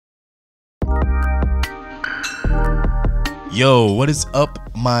Yo, what is up,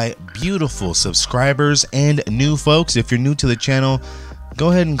 my beautiful subscribers and new folks? If you're new to the channel,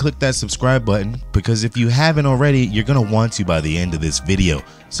 go ahead and click that subscribe button, because if you haven't already, you're gonna want to by the end of this video.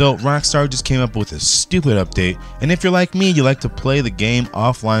 So Rockstar just came up with a stupid update, and if you're like me, you like to play the game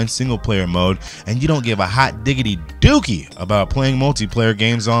offline single player mode and you don't give a hot diggity dookie about playing multiplayer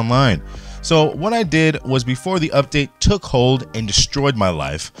games online. So what I did was, before the update took hold and destroyed my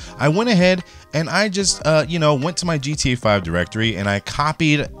life, I went ahead and I just went to my GTA 5 directory and I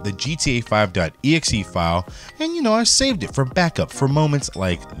copied the GTA 5.exe file, and I saved it for backup for moments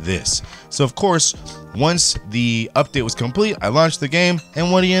like this. So of course, once the update was complete, I launched the game,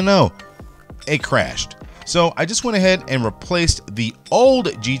 and what do you know? It crashed. So I just went ahead and replaced the old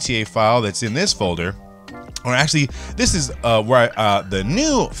GTA file that's in this folder. Or actually, this is where the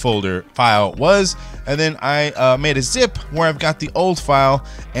new folder file was, and then I made a zip where I've got the old file,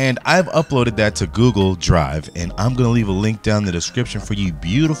 and I've uploaded that to Google Drive, and I'm gonna leave a link down in the description for you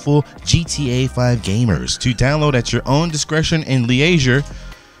beautiful GTA 5 gamers to download at your own discretion and leisure.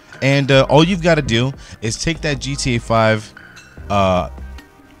 And all you've got to do is take that GTA 5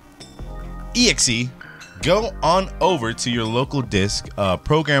 exe, go on over to your local disk,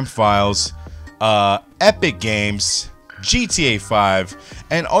 program files, Epic Games, GTA 5,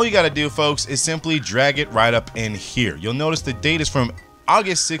 and all you got to do, folks, is simply drag it right up in here. You'll notice the date is from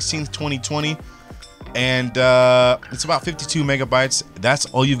August 16th, 2020, and it's about 52 megabytes. That's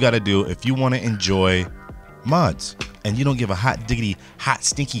all you've got to do if you want to enjoy mods and you don't give a hot diggity, hot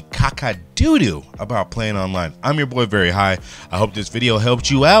stinky caca doo-doo about playing online. I'm your boy Very High. I hope this video helped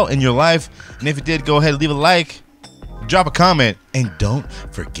you out in your life, and if it did, go ahead and leave a like, drop a comment, and don't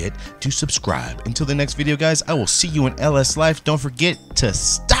forget to subscribe. Until the next video, guys, I will see you in LS Life. Don't forget to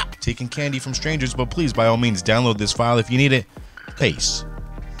stop taking candy from strangers, but please, by all means, download this file if you need it. Peace.